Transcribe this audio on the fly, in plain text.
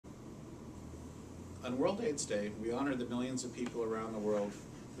On World AIDS Day, we honor the millions of people around the world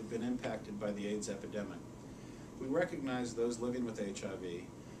who've been impacted by the AIDS epidemic. We recognize those living with HIV,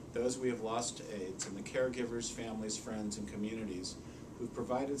 those we have lost to AIDS, and the caregivers, families, friends, and communities who've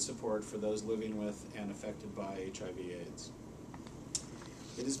provided support for those living with and affected by HIV/AIDS.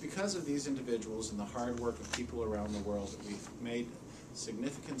 It is because of these individuals and the hard work of people around the world that we've made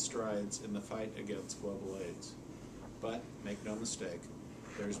significant strides in the fight against global AIDS. But, make no mistake,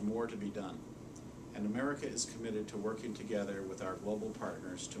 there's more to be done. And America is committed to working together with our global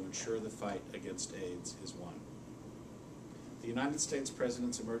partners to ensure the fight against AIDS is won. The United States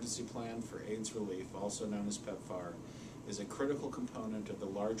President's Emergency Plan for AIDS Relief, also known as PEPFAR, is a critical component of the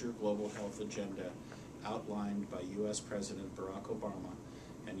larger global health agenda outlined by U.S. President Barack Obama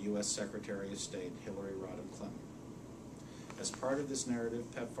and U.S. Secretary of State Hillary Rodham Clinton. As part of this narrative,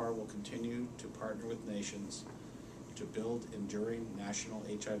 PEPFAR will continue to partner with nations to build enduring national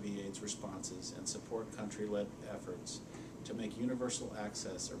HIV/AIDS responses and support country-led efforts to make universal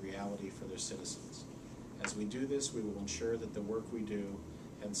access a reality for their citizens. As we do this, we will ensure that the work we do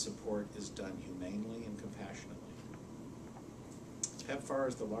and support is done humanely and compassionately. PEPFAR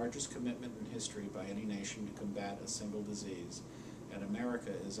is the largest commitment in history by any nation to combat a single disease, and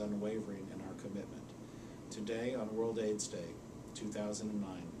America is unwavering in our commitment. Today, on World AIDS Day,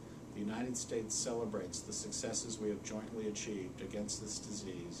 2009, the United States celebrates the successes we have jointly achieved against this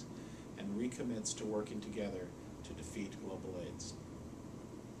disease and recommits to working together to defeat global AIDS.